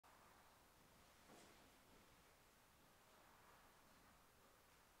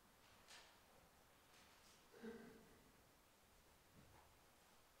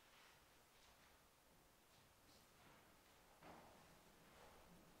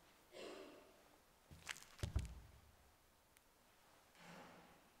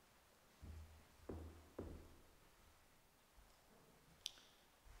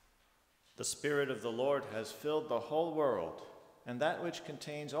The Spirit of the Lord has filled the whole world, and that which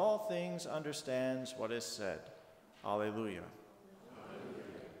contains all things understands what is said. Alleluia.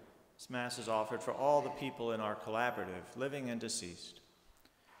 This Mass is offered for all the people in our collaborative, living and deceased.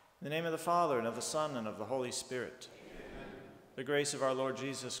 In the name of the Father, and of the Son, and of the Holy Spirit. Amen. The grace of our Lord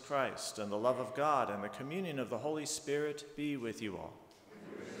Jesus Christ, and the love of God, and the communion of the Holy Spirit be with you all.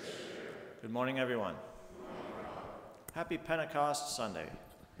 Good morning, everyone. Happy Pentecost Sunday.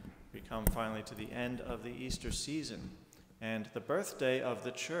 We come finally to the end of the Easter season and the birthday of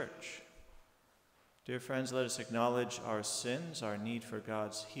the Church. Dear friends, let us acknowledge our sins, our need for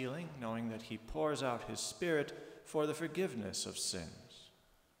God's healing, knowing that He pours out His Spirit for the forgiveness of sins.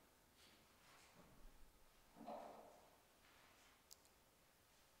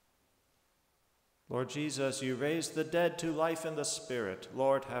 Lord Jesus, you raised the dead to life in the Spirit.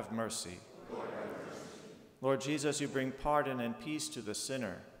 Lord, have mercy. Lord, have mercy. Lord Jesus, you bring pardon and peace to the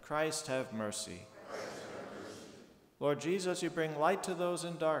sinner. Christ, have mercy. Christ, have mercy. Lord Jesus, you bring light to those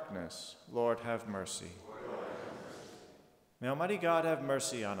in darkness. Lord, have mercy. Lord, have mercy. May Almighty God have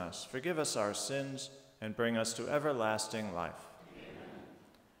mercy on us, forgive us our sins, and bring us to everlasting life. Amen.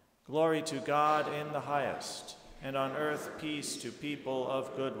 Glory to God in the highest, and on earth peace to people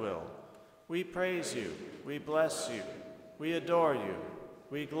of good will. We praise you, we bless you, we adore you,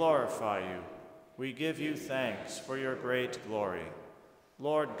 we glorify you, we give you thanks for your great glory.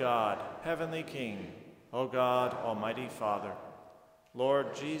 Lord God, heavenly King, O God, almighty Father,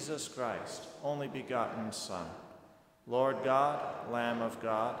 Lord Jesus Christ, only begotten Son, Lord God, Lamb of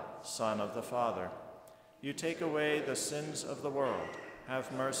God, Son of the Father, you take away the sins of the world,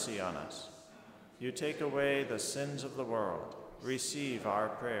 have mercy on us. You take away the sins of the world, receive our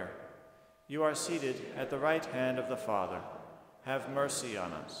prayer. You are seated at the right hand of the Father, have mercy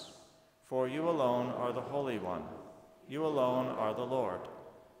on us. For you alone are the Holy One. You alone are the Lord.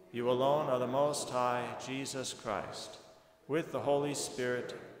 You alone are the Most High, Jesus Christ, with the Holy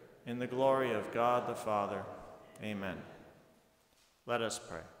Spirit, in the glory of God the Father. Amen. Let us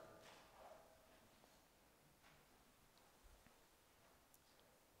pray.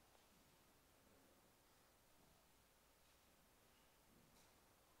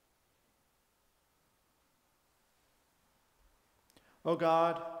 O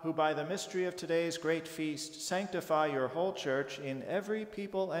God, who by the mystery of today's great feast sanctify your whole church in every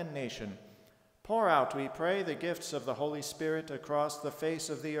people and nation, pour out, we pray, the gifts of the Holy Spirit across the face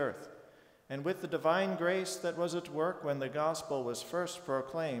of the earth, and with the divine grace that was at work when the gospel was first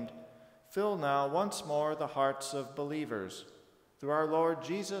proclaimed, fill now once more the hearts of believers. Through our Lord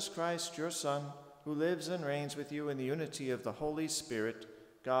Jesus Christ, your Son, who lives and reigns with you in the unity of the Holy Spirit,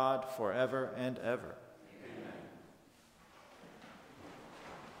 God, forever and ever.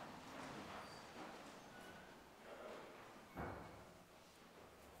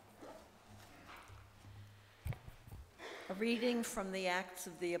 A reading from the Acts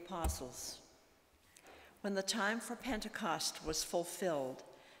of the Apostles. When the time for Pentecost was fulfilled,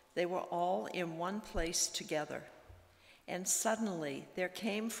 they were all in one place together. And suddenly there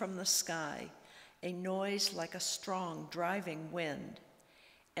came from the sky a noise like a strong driving wind,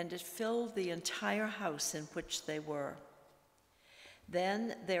 and it filled the entire house in which they were.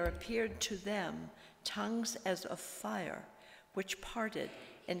 Then there appeared to them tongues as of fire, which parted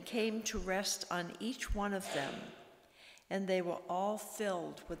and came to rest on each one of them. And they were all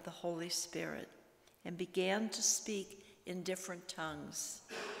filled with the Holy Spirit and began to speak in different tongues,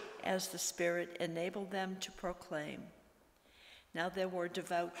 as the Spirit enabled them to proclaim. Now there were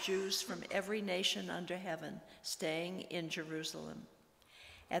devout Jews from every nation under heaven staying in Jerusalem.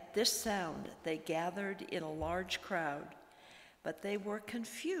 At this sound they gathered in a large crowd, but they were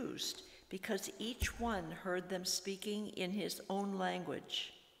confused because each one heard them speaking in his own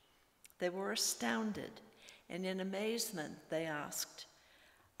language. They were astounded, and in amazement they asked,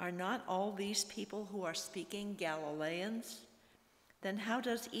 "Are not all these people who are speaking Galileans? Then how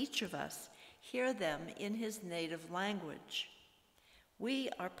does each of us hear them in his native language? We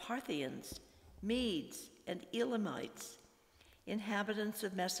are Parthians, Medes, and Elamites, inhabitants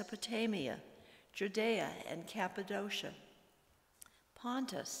of Mesopotamia, Judea and Cappadocia,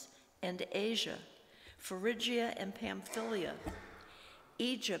 Pontus and Asia, Phrygia and Pamphylia,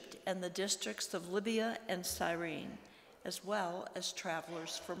 Egypt and the districts of Libya and Cyrene, as well as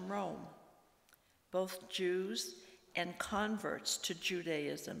travelers from Rome, both Jews and converts to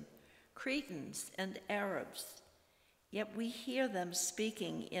Judaism, Cretans and Arabs. Yet we hear them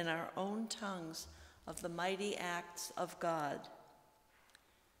speaking in our own tongues of the mighty acts of God."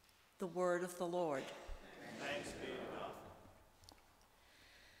 The word of the Lord. Thanks be to God.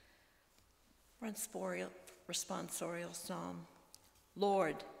 Responsorial Psalm.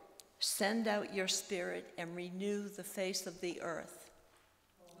 Lord, Send out your Spirit and renew the face of the earth.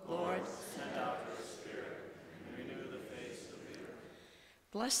 Lord, send out your Spirit and renew the face of the earth.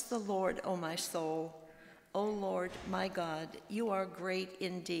 Bless the Lord, O my soul. O Lord, my God, you are great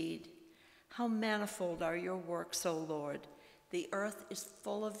indeed. How manifold are your works, O Lord. The earth is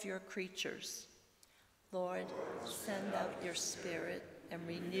full of your creatures. Lord, send out your Spirit and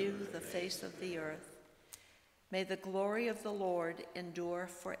renew the face of the earth. May the glory of the Lord endure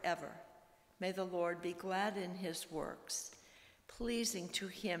forever. May the Lord be glad in his works. Pleasing to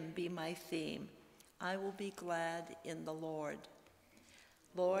him be my theme. I will be glad in the Lord.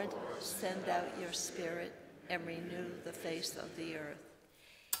 Lord, send out your Spirit and renew the face of the earth.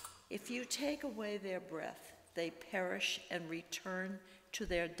 If you take away their breath, they perish and return to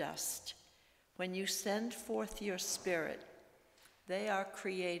their dust. When you send forth your Spirit, they are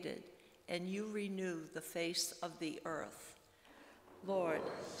created, and you renew the face of the earth. Lord,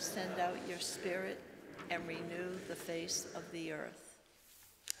 send out your Spirit and renew the face of the earth.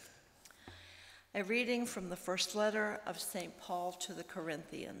 A reading from the first letter of St. Paul to the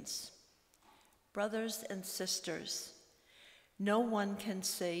Corinthians. Brothers and sisters, no one can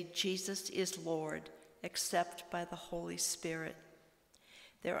say Jesus is Lord except by the Holy Spirit.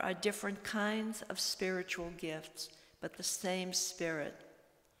 There are different kinds of spiritual gifts, but the same Spirit.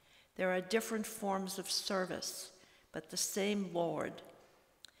 There are different forms of service, but the same Lord.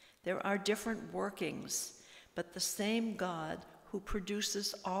 There are different workings, but the same God who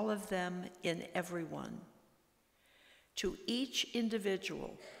produces all of them in everyone. To each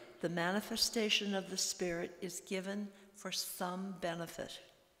individual, the manifestation of the Spirit is given for some benefit.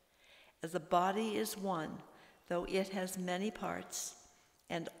 As the body is one, though it has many parts,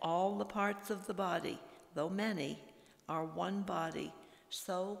 and all the parts of the body, though many, are one body,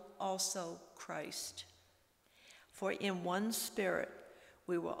 so also Christ. For in one Spirit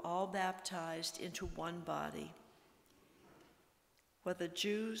we were all baptized into one body, whether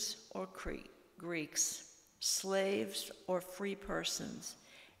Jews or Greeks, slaves or free persons,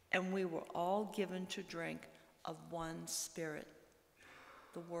 and we were all given to drink of one Spirit.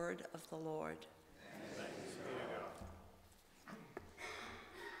 The word of the Lord. Thanks be to God.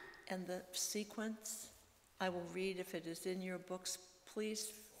 And the sequence, I will read if it is in your books.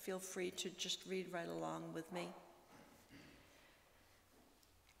 Please feel free to just read right along with me.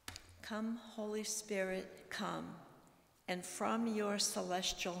 Come, Holy Spirit, come, and from your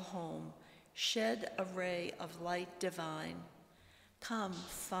celestial home shed a ray of light divine. Come,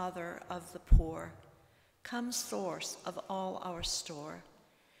 Father of the poor, come, source of all our store.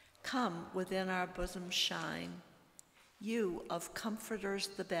 Come, within our bosom shine. You of comforters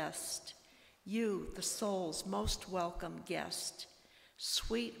the best, you the soul's most welcome guest.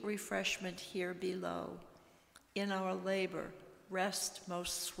 Sweet refreshment here below, in our labor rest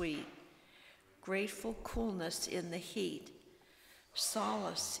most sweet. Grateful coolness in the heat,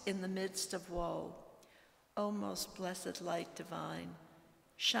 solace in the midst of woe. O most blessed light divine,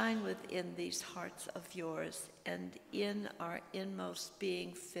 shine within these hearts of yours, and in our inmost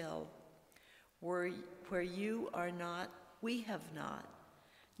being fill. Where you are not, we have not.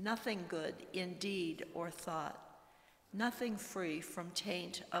 Nothing good in deed or thought, nothing free from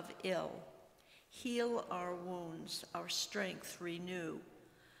taint of ill. Heal our wounds, our strength renew.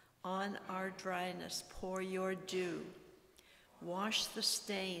 On our dryness pour your dew. Wash the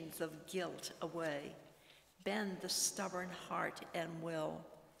stains of guilt away. Bend the stubborn heart and will.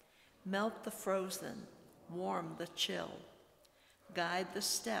 Melt the frozen, warm the chill. Guide the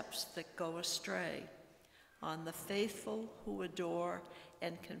steps that go astray. On the faithful who adore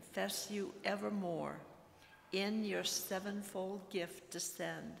and confess you evermore, in your sevenfold gift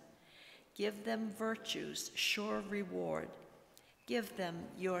descend. Give them virtue's sure reward. Give them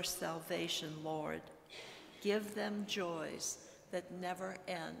your salvation, Lord. Give them joys that never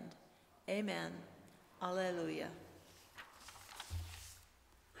end. Amen. Alleluia.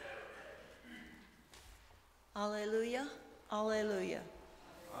 Alleluia. Alleluia.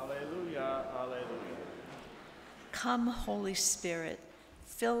 Alleluia, alleluia. Come, Holy Spirit,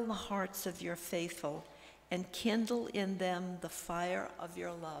 fill the hearts of your faithful and kindle in them the fire of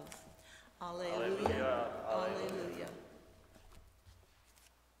your love. Alleluia. Alleluia, alleluia. Alleluia.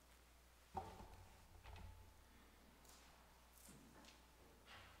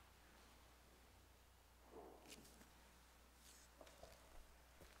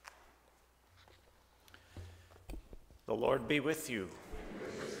 The Lord be with you.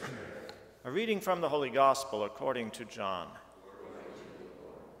 A reading from the Holy Gospel according to John.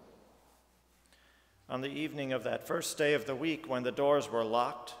 On the evening of that first day of the week, when the doors were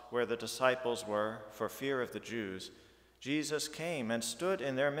locked where the disciples were for fear of the Jews, Jesus came and stood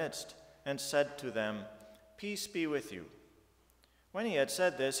in their midst and said to them, "Peace be with you." When he had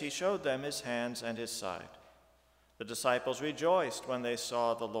said this, he showed them his hands and his side. The disciples rejoiced when they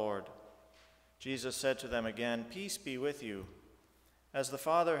saw the Lord. Jesus said to them again, "Peace be with you. As the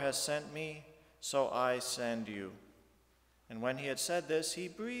Father has sent me, so I send you." And when he had said this, he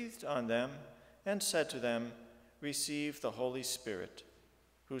breathed on them and said to them, "Receive the Holy Spirit.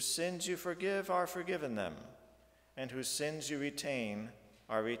 Whose sins you forgive are forgiven them, and whose sins you retain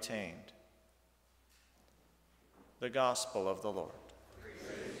are retained." The Gospel of the Lord.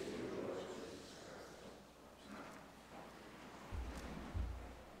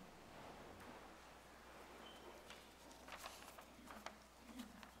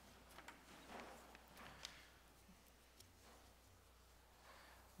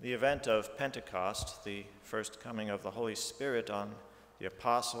 The event of Pentecost, the first coming of the Holy Spirit on the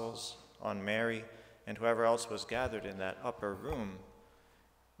apostles, on Mary, and whoever else was gathered in that upper room,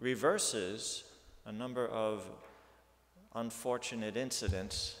 reverses a number of unfortunate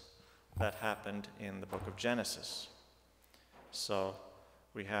incidents that happened in the book of Genesis. So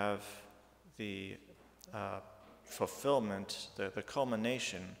we have the fulfillment, the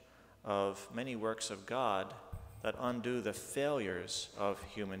culmination of many works of God that undo the failures of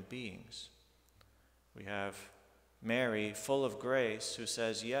human beings. We have Mary, full of grace, who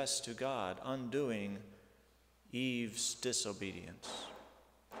says yes to God, undoing Eve's disobedience.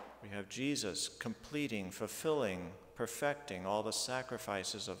 We have Jesus completing, fulfilling, perfecting all the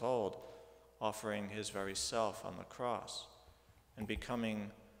sacrifices of old, offering his very self on the cross, and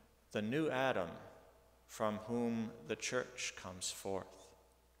becoming the new Adam from whom the church comes forth.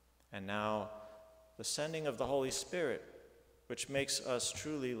 And now the sending of the Holy Spirit, which makes us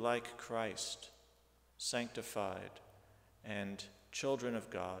truly like Christ, sanctified and children of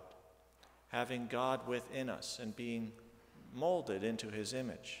God, having God within us and being molded into his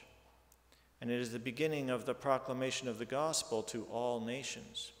image. And it is the beginning of the proclamation of the gospel to all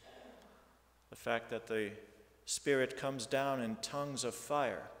nations. The fact that the Spirit comes down in tongues of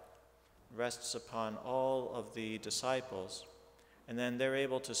fire, rests upon all of the disciples, and then they're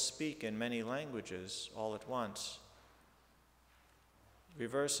able to speak in many languages all at once,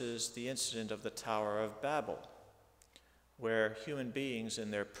 reverses the incident of the Tower of Babel, where human beings in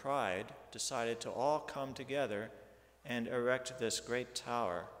their pride decided to all come together and erect this great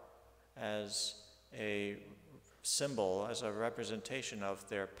tower as a symbol, as a representation of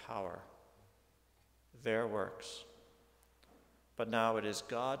their power, their works. But now it is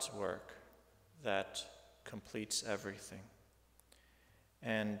God's work that completes everything.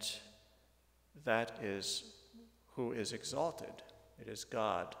 And that is who is exalted. It is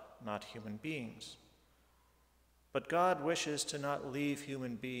God, not human beings. But God wishes to not leave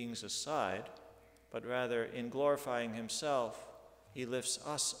human beings aside, but rather, in glorifying himself, he lifts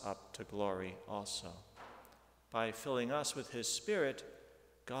us up to glory also. By filling us with his Spirit,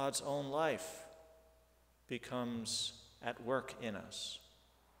 God's own life becomes at work in us.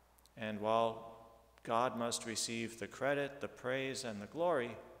 And while God must receive the credit, the praise, and the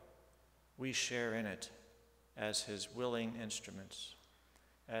glory, we share in it as his willing instruments,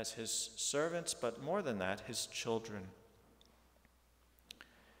 as his servants, but more than that, his children.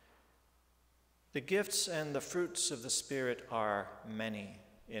 The gifts and the fruits of the Spirit are many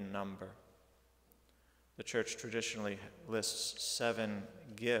in number. The church traditionally lists 7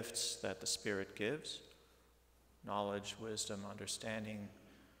 gifts that the Spirit gives: knowledge, wisdom, understanding,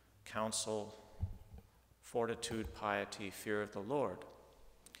 counsel, fortitude, piety, fear of the Lord.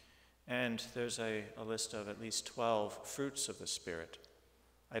 And there's a list of at least 12 fruits of the Spirit.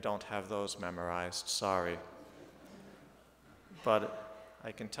 I don't have those memorized, sorry. But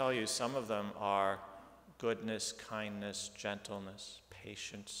I can tell you some of them are goodness, kindness, gentleness,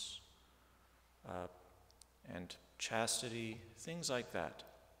 patience, and chastity, things like that.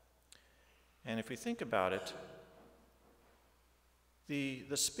 And if we think about it,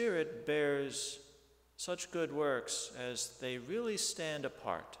 the Spirit bears such good works as they really stand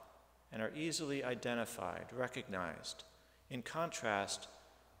apart and are easily identified, recognized, in contrast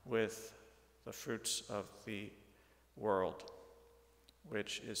with the fruits of the world,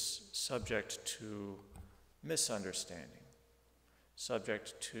 which is subject to misunderstanding,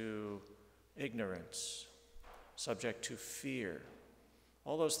 subject to ignorance, subject to fear,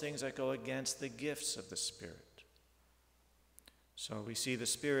 all those things that go against the gifts of the Spirit. So we see the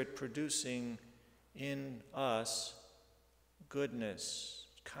Spirit producing in us goodness,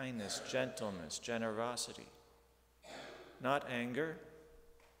 kindness, gentleness, generosity, not anger,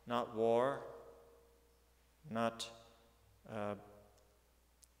 not war, not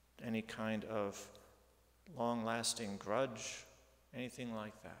any kind of long-lasting grudge, anything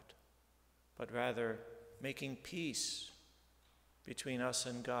like that, but rather making peace between us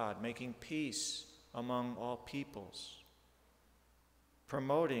and God, making peace among all peoples,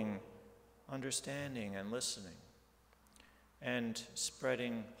 promoting understanding and listening, and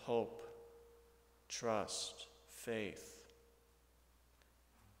spreading hope, trust, faith,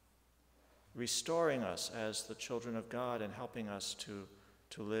 restoring us as the children of God and helping us to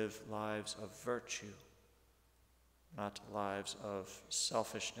live lives of virtue, not lives of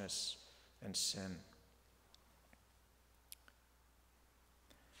selfishness and sin.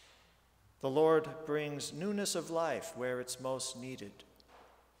 The Lord brings newness of life where it's most needed.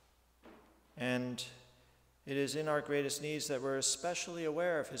 And it is in our greatest needs that we're especially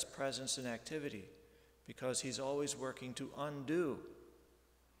aware of his presence and activity, because he's always working to undo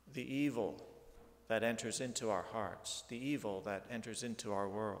the evil that enters into our hearts, the evil that enters into our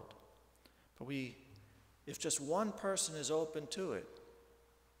world. But if just one person is open to it,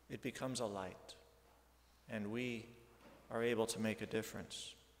 it becomes a light, and we are able to make a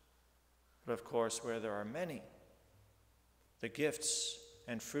difference. But of course, where there are many, the gifts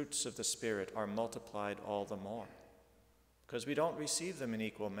and fruits of the Spirit are multiplied all the more, because we don't receive them in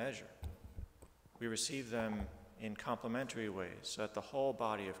equal measure. We receive them in complementary ways, so that the whole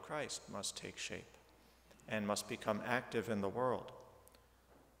body of Christ must take shape and must become active in the world.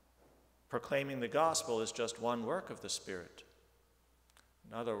 Proclaiming the gospel is just one work of the Spirit.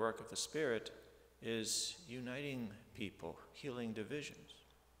 Another work of the Spirit is uniting people, healing divisions,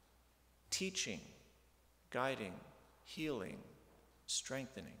 teaching, guiding, healing,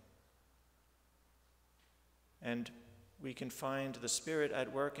 strengthening. And we can find the Spirit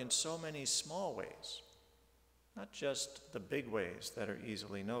at work in so many small ways, not just the big ways that are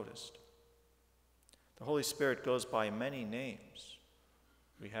easily noticed. The Holy Spirit goes by many names.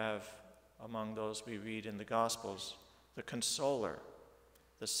 We have, among those we read in the Gospels, the Consoler,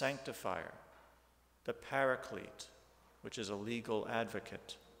 the Sanctifier, the Paraclete, which is a legal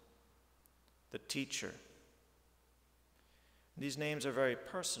advocate, the Teacher. These names are very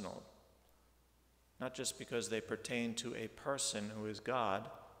personal, not just because they pertain to a person who is God,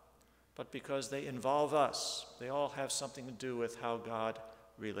 but because they involve us. They all have something to do with how God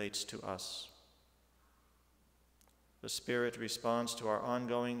relates to us. The Spirit responds to our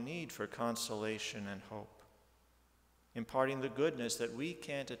ongoing need for consolation and hope, imparting the goodness that we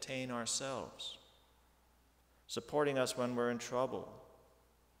can't attain ourselves, supporting us when we're in trouble,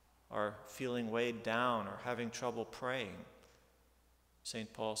 or feeling weighed down, or having trouble praying.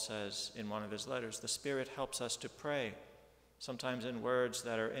 St. Paul says in one of his letters, the Spirit helps us to pray, sometimes in words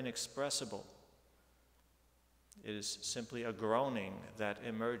that are inexpressible. It is simply a groaning that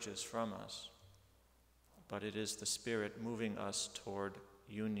emerges from us, but it is the Spirit moving us toward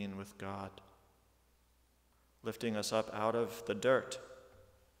union with God, lifting us up out of the dirt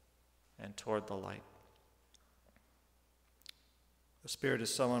and toward the light. The Spirit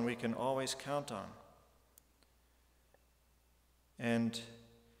is someone we can always count on, and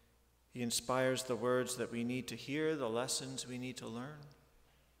he inspires the words that we need to hear, the lessons we need to learn,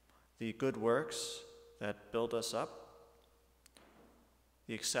 the good works that build us up,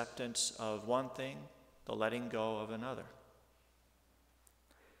 the acceptance of one thing, the letting go of another.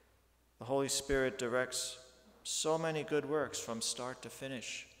 The Holy Spirit directs so many good works from start to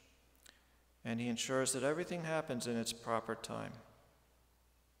finish, and he ensures that everything happens in its proper time.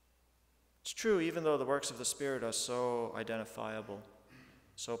 It's true, even though the works of the Spirit are so identifiable,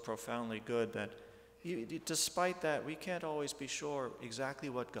 so profoundly good, that despite that, we can't always be sure exactly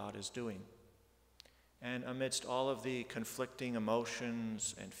what God is doing. And amidst all of the conflicting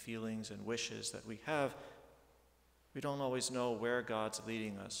emotions and feelings and wishes that we have, we don't always know where God's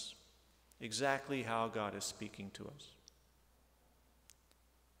leading us, exactly how God is speaking to us.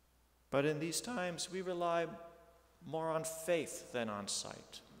 But in these times, we rely more on faith than on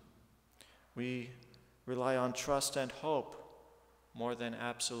sight. We rely on trust and hope more than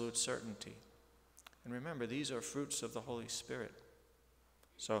absolute certainty. And remember, these are fruits of the Holy Spirit.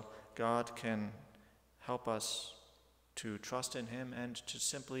 So God can help us to trust in him and to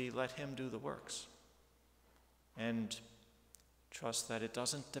simply let him do the works. And trust that it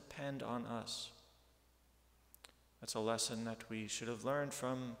doesn't depend on us. That's a lesson that we should have learned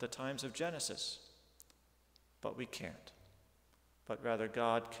from the times of Genesis. But we can't. But rather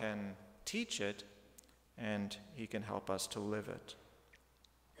God can teach it, and he can help us to live it.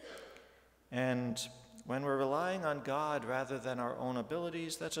 And when we're relying on God rather than our own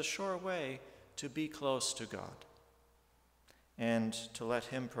abilities, that's a sure way to be close to God and to let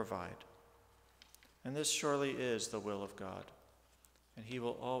him provide. And this surely is the will of God, and he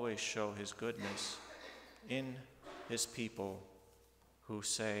will always show his goodness in his people who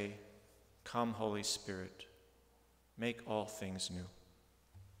say, "Come, Holy Spirit, make all things new."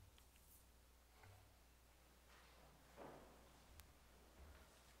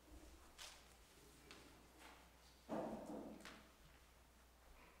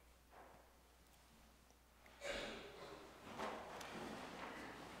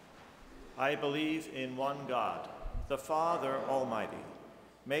 I believe in one God, the Father Almighty,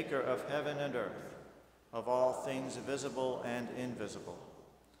 maker of heaven and earth, of all things visible and invisible.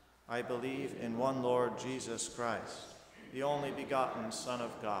 I believe in one Lord Jesus Christ, the only begotten Son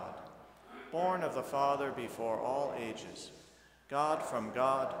of God, born of the Father before all ages, God from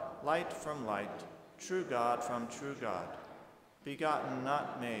God, light from light, true God from true God, begotten,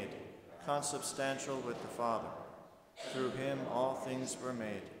 not made, consubstantial with the Father. Through him all things were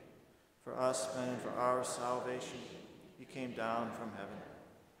made. For us and for our salvation, he came down from heaven.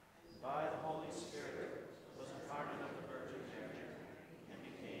 By the Holy Spirit was incarnate of the Virgin Mary and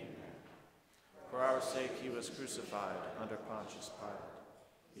became man. For our sake he was crucified under Pontius Pilate.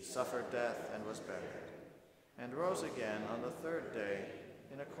 He suffered death and was buried, and rose again on the third day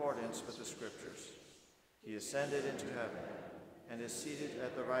in accordance with the Scriptures. He ascended into heaven and is seated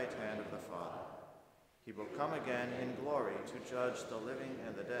at the right hand of the Father. He will come again in glory to judge the living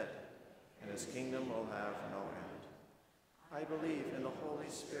and the dead, and his kingdom will have no end. I believe in the Holy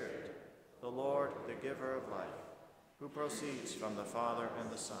Spirit, the Lord, the giver of life, who proceeds from the Father and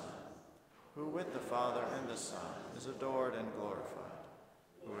the Son, who with the Father and the Son is adored and glorified,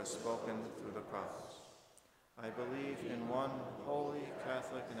 who has spoken through the prophets. I believe in one holy,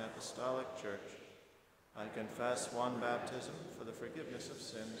 Catholic, and Apostolic Church. I confess one baptism for the forgiveness of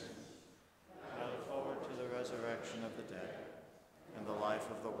sins. I look forward to the resurrection of the dead and the life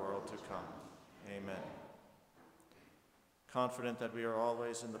of the world to come. Amen. Confident that we are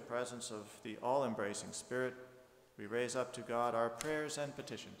always in the presence of the all-embracing Spirit, we raise up to God our prayers and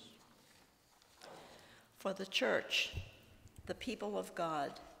petitions. For the Church, the people of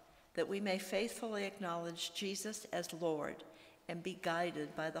God, that we may faithfully acknowledge Jesus as Lord and be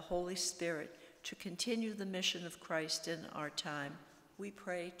guided by the Holy Spirit to continue the mission of Christ in our time, we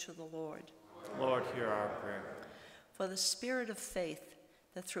pray to the Lord. Lord, hear our prayer. For the spirit of faith,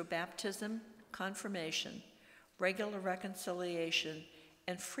 that through baptism, confirmation, regular reconciliation,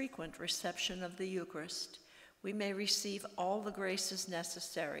 and frequent reception of the Eucharist, we may receive all the graces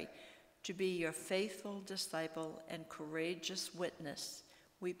necessary to be your faithful disciple and courageous witness,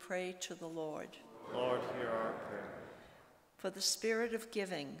 we pray to the Lord. Lord, hear our prayer. For the spirit of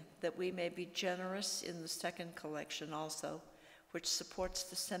giving, that we may be generous in the second collection also, which supports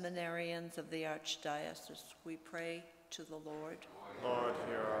the seminarians of the Archdiocese, we pray to the Lord. Lord,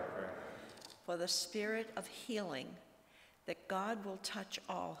 hear our prayer. For the spirit of healing, that God will touch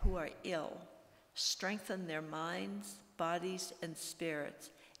all who are ill, strengthen their minds, bodies, and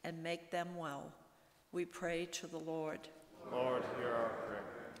spirits, and make them well, we pray to the Lord. Lord, hear our prayer.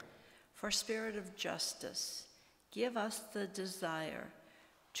 For spirit of justice, give us the desire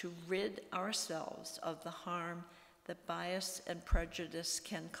to rid ourselves of the harm that bias and prejudice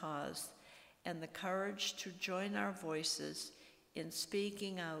can cause, and the courage to join our voices in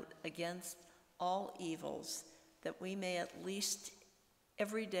speaking out against all evils, that we may at least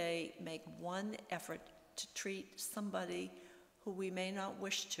every day make one effort to treat somebody who we may not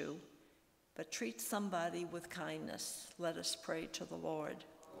wish to, but treat somebody with kindness. Let us pray to the Lord.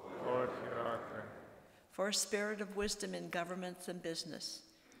 Lord, hear our prayer. For a spirit of wisdom in governments and business,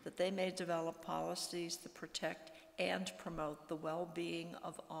 that they may develop policies that protect and promote the well-being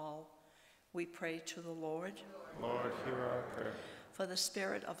of all, we pray to the Lord. Lord, hear our prayer. For the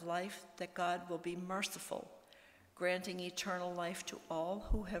spirit of life, that God will be merciful, granting eternal life to all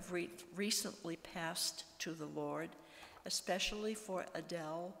who have recently passed to the Lord, especially for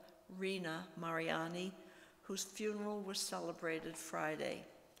Adele, Rena, Mariani, whose funeral was celebrated Friday,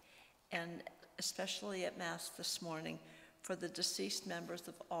 and especially at Mass this morning for the deceased members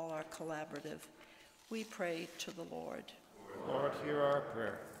of all our collaborative. We pray to the Lord. Lord, hear our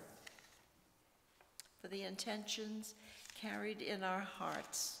prayer. For the intentions carried in our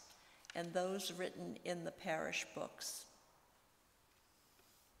hearts and those written in the parish books.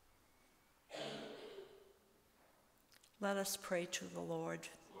 Let us pray to the Lord.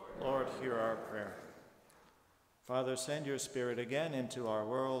 Lord, hear our prayer. Father, send your Spirit again into our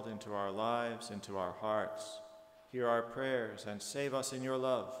world, into our lives, into our hearts. Hear our prayers and save us in your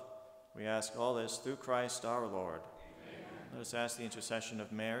love. We ask all this through Christ our Lord. Amen. Let us ask the intercession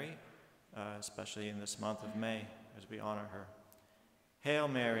of Mary, especially in this month of May, as we honor her. Hail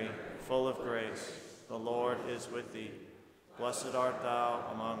Mary, full of grace, the Lord is with thee. Blessed art thou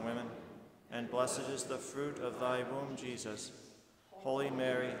among women, and blessed is the fruit of thy womb, Jesus. Holy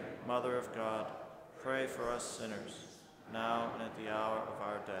Mary, Mother of God, pray for us sinners, now and at the hour of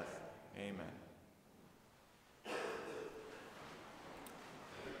our death. Amen.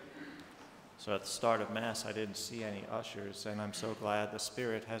 So at the start of Mass, I didn't see any ushers, and I'm so glad the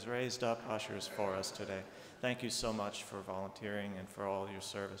Spirit has raised up ushers for us today. Thank you so much for volunteering and for all your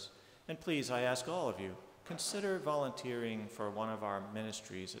service. And please, I ask all of you, consider volunteering for one of our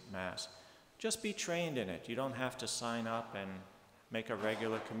ministries at Mass. Just be trained in it. You don't have to sign up and make a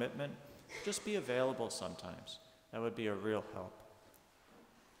regular commitment. Just be available sometimes. That would be a real help.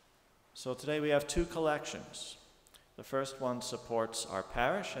 So today we have two collections. The first one supports our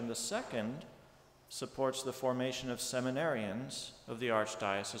parish, and the second supports the formation of seminarians of the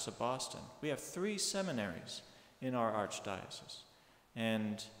Archdiocese of Boston. We have 3 seminaries in our Archdiocese,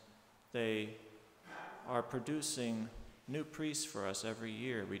 and they are producing new priests for us every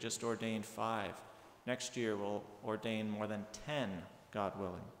year. We just ordained 5. Next year we'll ordain more than 10, God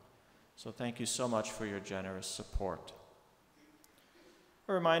willing. So thank you so much for your generous support.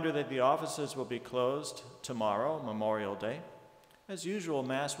 A reminder that the offices will be closed tomorrow, Memorial Day. As usual,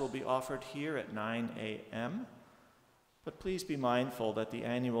 Mass will be offered here at 9 a.m., but please be mindful that the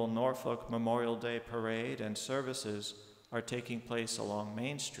annual Norfolk Memorial Day Parade and services are taking place along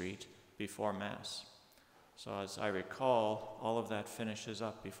Main Street before Mass. So as I recall, all of that finishes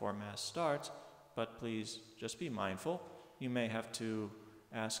up before Mass starts, but please just be mindful. You may have to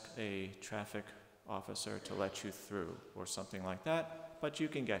ask a traffic officer to let you through or something like that. But you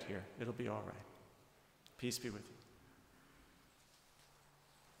can get here. It'll be all right. Peace be with you.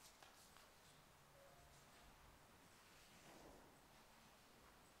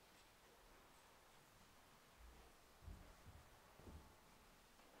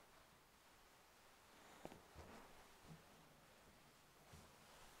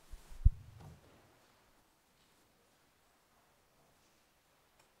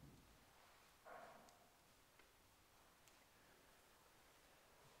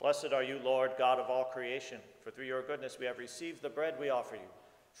 Blessed are you, Lord, God of all creation, for through your goodness we have received the bread we offer you.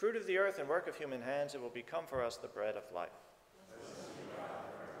 Fruit of the earth and work of human hands, it will become for us the bread of life.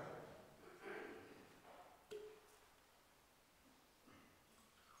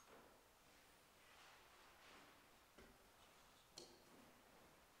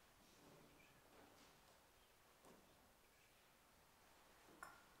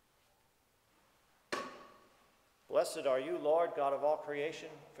 Blessed are you, Lord, God of all creation,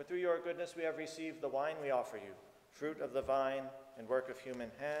 for through your goodness we have received the wine we offer you, fruit of the vine and work of human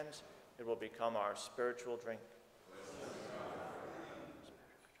hands. It will become our spiritual drink.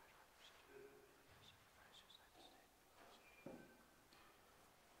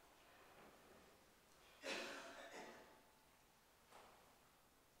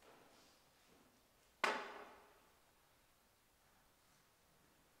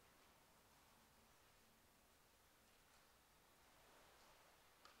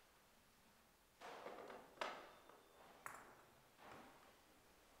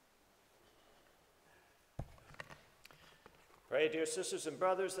 Pray, dear sisters and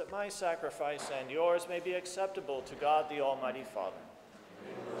brothers, that my sacrifice and yours may be acceptable to God the Almighty Father.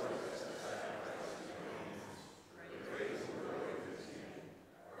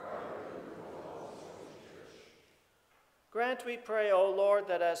 Grant, we pray, O Lord,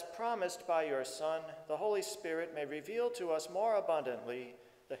 that as promised by your Son, the Holy Spirit may reveal to us more abundantly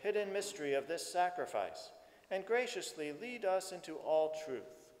the hidden mystery of this sacrifice, and graciously lead us into all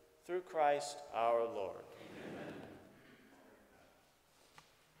truth, through Christ our Lord.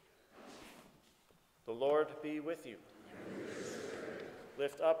 The Lord be with you.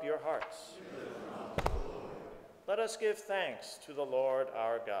 Lift up your hearts. Let us give thanks to the Lord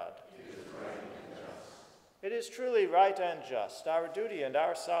our God. It is truly right and just, our duty and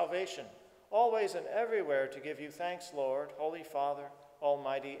our salvation, always and everywhere to give you thanks, Lord, Holy Father,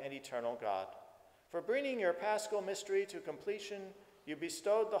 Almighty and eternal God. For bringing your paschal mystery to completion, you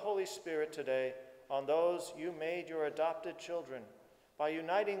bestowed the Holy Spirit today on those you made your adopted children, by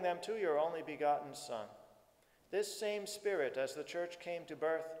uniting them to your only begotten Son. This same Spirit, as the Church came to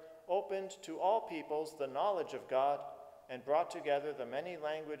birth, opened to all peoples the knowledge of God and brought together the many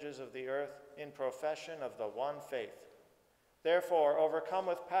languages of the earth in profession of the one faith. Therefore, overcome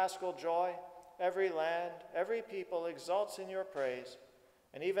with paschal joy, every land, every people exalts in your praise,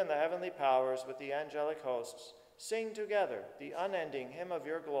 and even the heavenly powers with the angelic hosts sing together the unending hymn of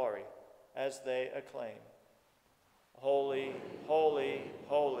your glory as they acclaim. Holy, holy,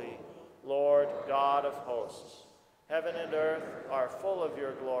 holy, Lord God of hosts, heaven and earth are full of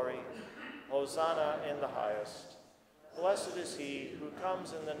your glory. Hosanna in the highest. Blessed is he who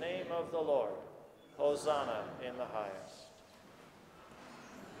comes in the name of the Lord. Hosanna in the highest.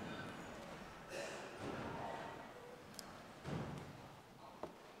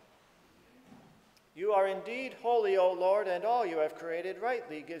 You are indeed holy, O Lord, and all you have created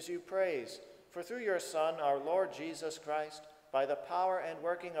rightly gives you praise. For through your Son, our Lord Jesus Christ, by the power and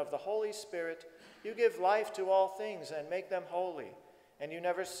working of the Holy Spirit, you give life to all things and make them holy. And you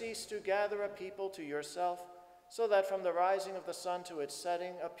never cease to gather a people to yourself, so that from the rising of the sun to its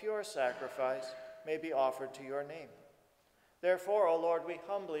setting, a pure sacrifice may be offered to your name. Therefore, O Lord, we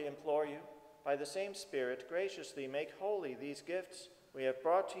humbly implore you, by the same Spirit, graciously make holy these gifts we have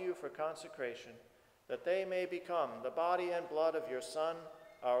brought to you for consecration, that they may become the body and blood of your Son,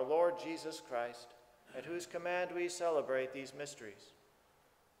 our Lord Jesus Christ, at whose command we celebrate these mysteries.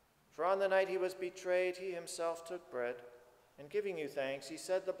 For on the night he was betrayed, he himself took bread, and giving you thanks, he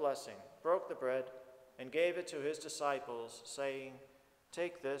said the blessing, broke the bread, and gave it to his disciples, saying,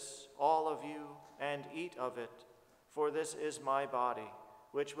 "Take this, all of you, and eat of it, for this is my body,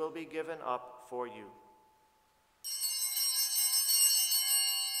 which will be given up for you."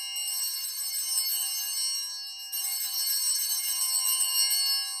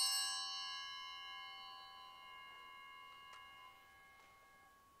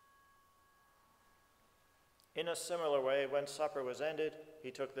 In a similar way, when supper was ended,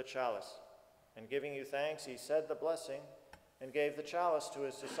 he took the chalice, and giving you thanks, he said the blessing, and gave the chalice to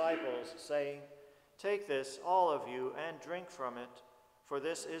his disciples, saying, "Take this, all of you, and drink from it, for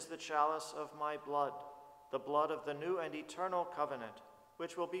this is the chalice of my blood, the blood of the new and eternal covenant,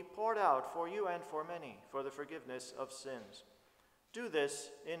 which will be poured out for you and for many for the forgiveness of sins. Do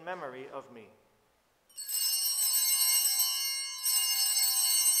this in memory of me."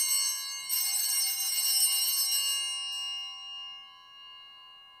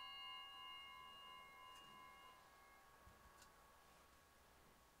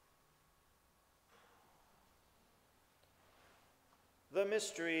 The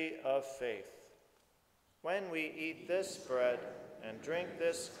mystery of faith. When we eat this bread and drink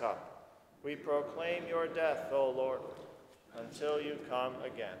this cup, we proclaim your death, O Lord, until you come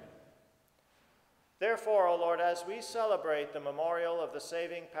again. Therefore, O Lord, as we celebrate the memorial of the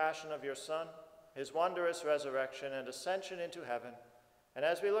saving passion of your Son, his wondrous resurrection and ascension into heaven, and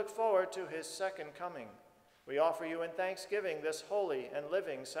as we look forward to his second coming, we offer you in thanksgiving this holy and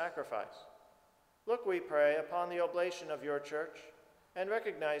living sacrifice. Look, we pray, upon the oblation of your church, and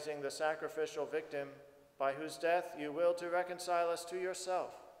recognizing the sacrificial victim by whose death you will to reconcile us to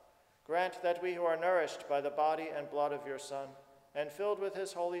yourself, grant that we who are nourished by the body and blood of your Son and filled with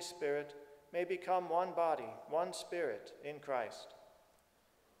his Holy Spirit may become one body, one spirit in Christ.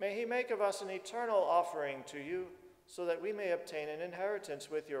 May he make of us an eternal offering to you so that we may obtain an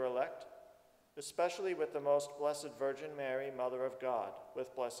inheritance with your elect, especially with the most blessed Virgin Mary, Mother of God,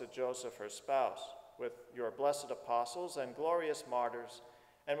 with blessed Joseph, her spouse, with your blessed apostles and glorious martyrs,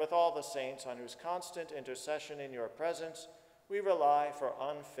 and with all the saints on whose constant intercession in your presence we rely for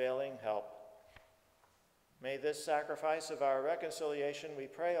unfailing help. May this sacrifice of our reconciliation, we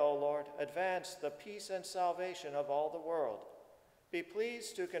pray, O Lord, advance the peace and salvation of all the world. Be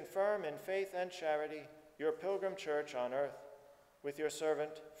pleased to confirm in faith and charity your pilgrim church on earth, with your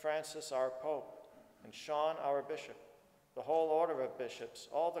servant Francis our Pope, and Sean our Bishop, the whole order of bishops,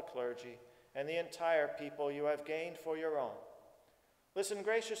 all the clergy, and the entire people you have gained for your own. Listen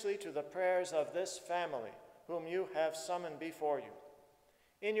graciously to the prayers of this family, whom you have summoned before you.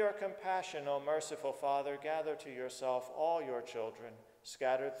 In your compassion, O merciful Father, gather to yourself all your children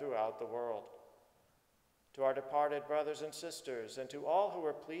scattered throughout the world. To our departed brothers and sisters, and to all who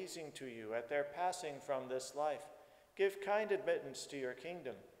are pleasing to you at their passing from this life, give kind admittance to your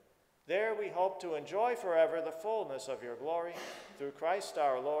kingdom. There we hope to enjoy forever the fullness of your glory, through Christ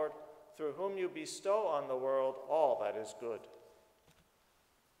our Lord, through whom you bestow on the world all that is good.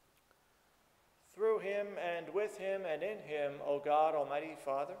 Through him and with him and in him, O God, Almighty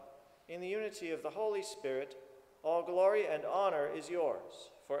Father, in the unity of the Holy Spirit, all glory and honor is yours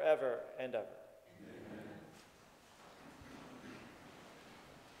forever and ever. Amen.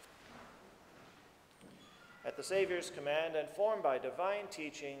 At the Savior's command and formed by divine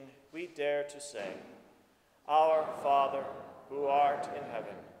teaching, we dare to say, Our Father, who art in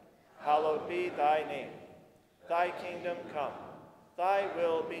heaven, hallowed be thy name. Thy kingdom come, thy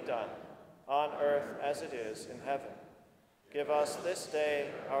will be done, on earth as it is in heaven. Give us this day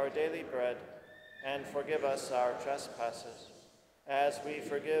our daily bread, and forgive us our trespasses, as we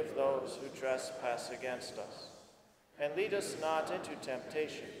forgive those who trespass against us. And lead us not into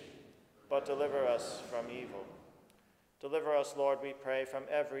temptation, but deliver us from evil. Deliver us, Lord, we pray, from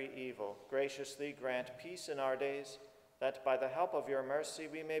every evil. Graciously grant peace in our days, that by the help of your mercy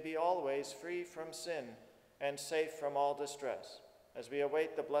we may be always free from sin and safe from all distress, as we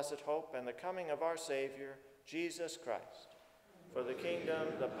await the blessed hope and the coming of our Savior, Jesus Christ. For the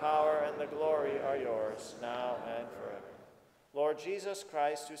kingdom, the power, and the glory are yours, now and forever. Lord Jesus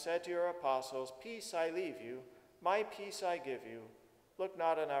Christ, who said to your apostles, "Peace I leave you, my peace I give you," look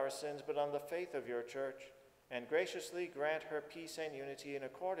not on our sins, but on the faith of your church, and graciously grant her peace and unity in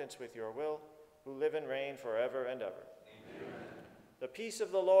accordance with your will, who live and reign forever and ever. Amen. The peace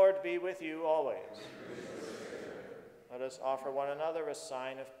of the Lord be with you always. Let us offer one another a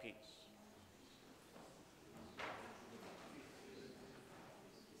sign of peace.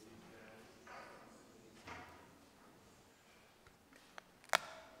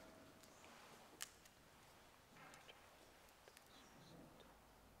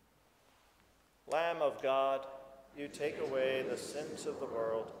 Lamb of God, you take away the sins of the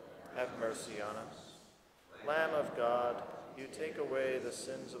world, have mercy on us. Lamb of God, you take away the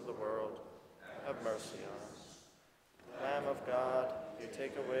sins of the world, have mercy on us. Lamb of God, you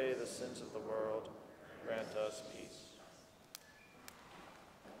take away the sins of the world, grant us peace.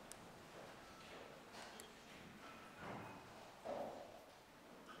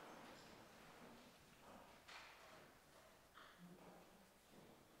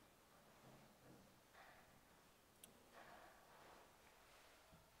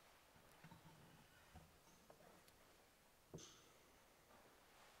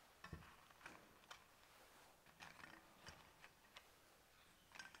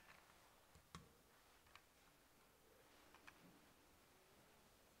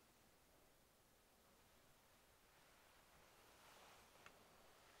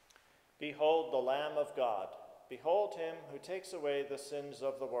 Behold the Lamb of God. Behold him who takes away the sins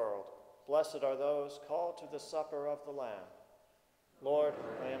of the world. Blessed are those called to the supper of the Lamb. Lord,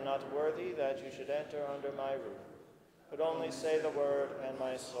 I am not worthy that you should enter under my roof, but only say the word, and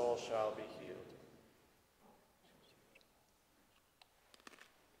my soul shall be healed.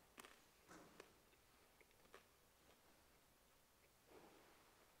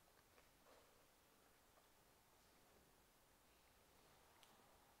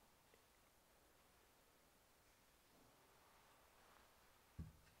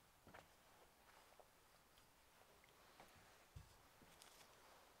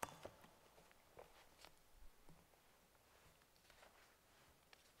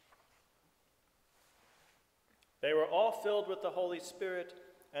 They were all filled with the Holy Spirit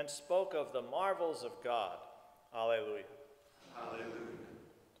and spoke of the marvels of God. Alleluia. Alleluia.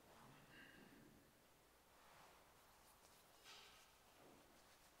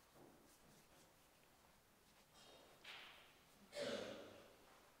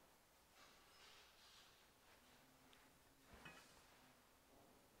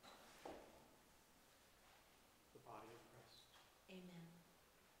 The body of Christ. Amen.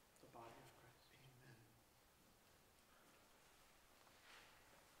 The body of Christ. Amen.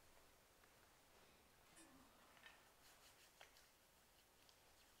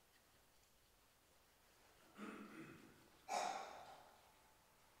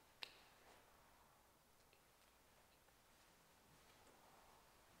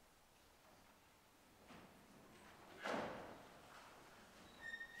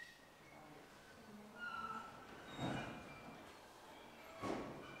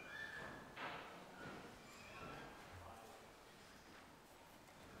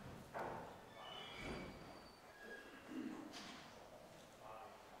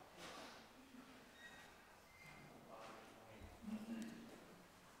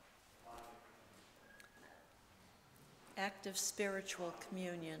 Act of spiritual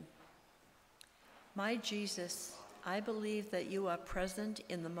communion. My Jesus, I believe that you are present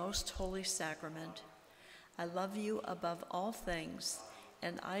in the most holy sacrament. I love you above all things,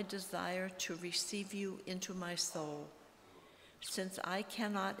 and I desire to receive you into my soul. Since I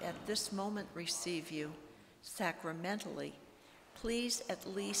cannot at this moment receive you sacramentally, please at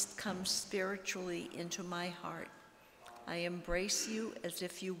least come spiritually into my heart. I embrace you as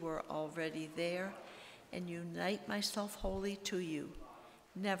if you were already there and unite myself wholly to you.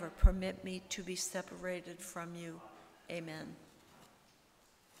 Never permit me to be separated from you. Amen.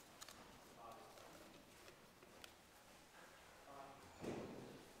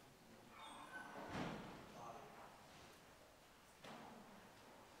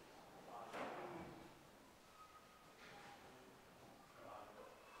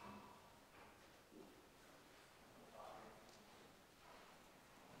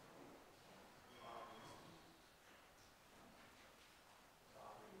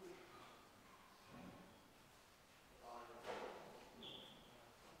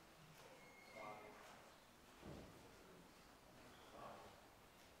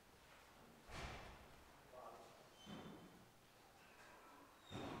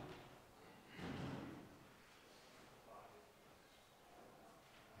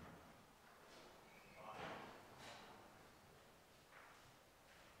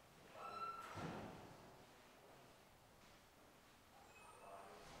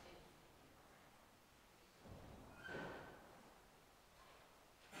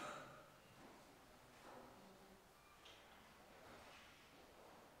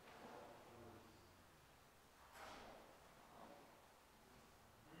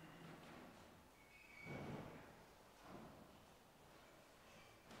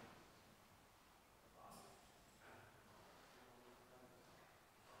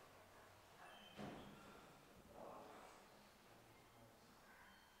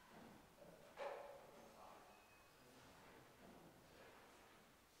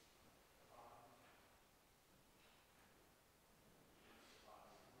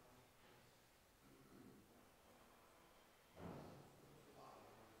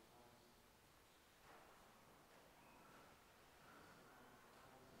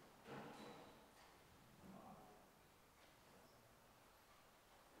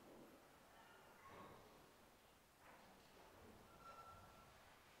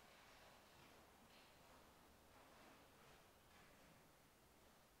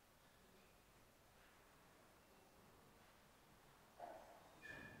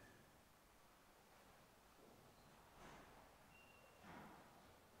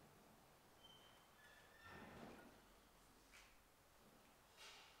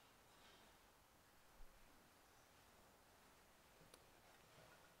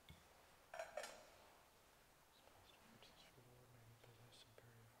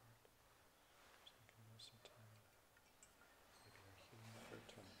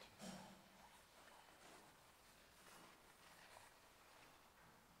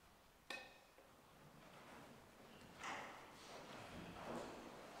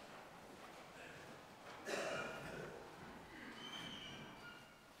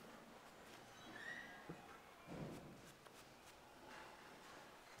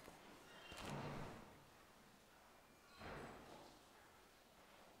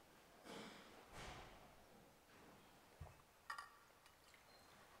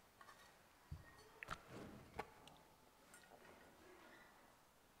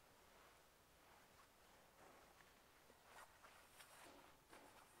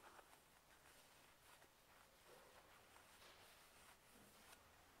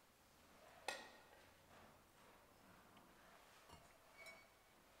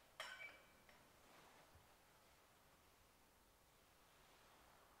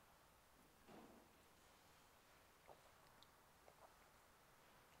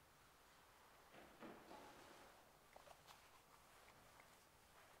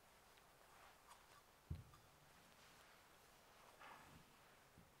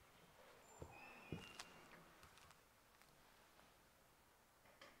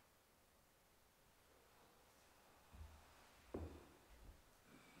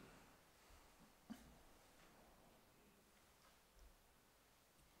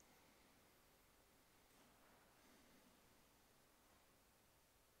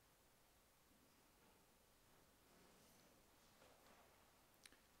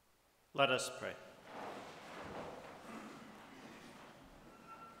 Let us pray.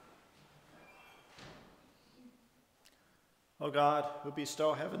 O God, who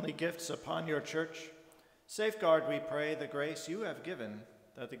bestow heavenly gifts upon your church, safeguard, we pray, the grace you have given,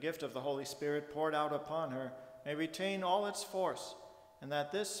 that the gift of the Holy Spirit poured out upon her may retain all its force, and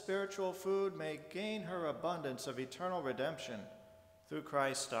that this spiritual food may gain her abundance of eternal redemption through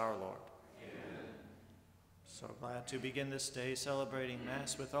Christ our Lord. Amen. So glad to begin this day celebrating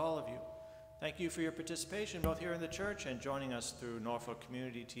Mass with all of you. Thank you for your participation both here in the church and joining us through Norfolk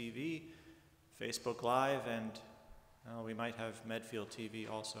Community TV, Facebook Live, and we might have Medfield TV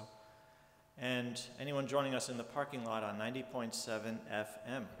also. And anyone joining us in the parking lot on 90.7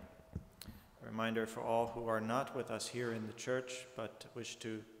 FM. A reminder for all who are not with us here in the church but wish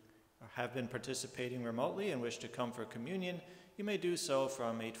to have been participating remotely and wish to come for communion, you may do so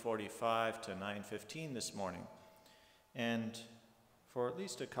from 8:45 to 9:15 this morning. And for at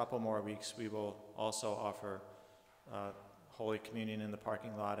least a couple more weeks, we will also offer Holy Communion in the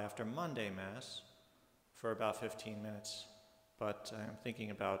parking lot after Monday Mass for about 15 minutes. But I'm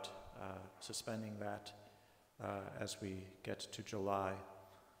thinking about suspending that as we get to July.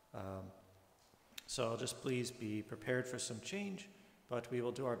 So just please be prepared for some change, but we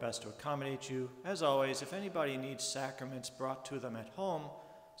will do our best to accommodate you. As always, if anybody needs sacraments brought to them at home,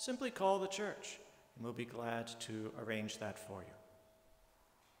 simply call the church, and we'll be glad to arrange that for you.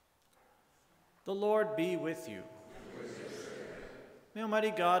 The Lord be with you. May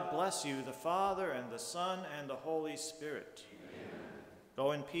Almighty God bless you, the Father, and the Son, and the Holy Spirit. Amen.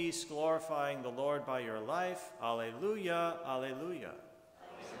 Go in peace, glorifying the Lord by your life. Alleluia, alleluia.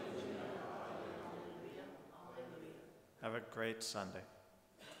 Have a great Sunday.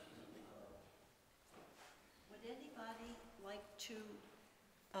 Would anybody like to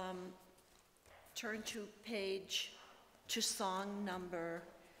turn to song number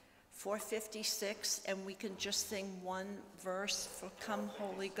 456, and we can just sing one verse for Come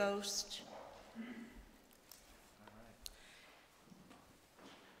Holy Ghost?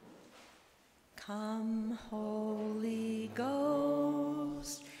 Come Holy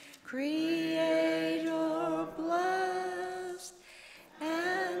Ghost, create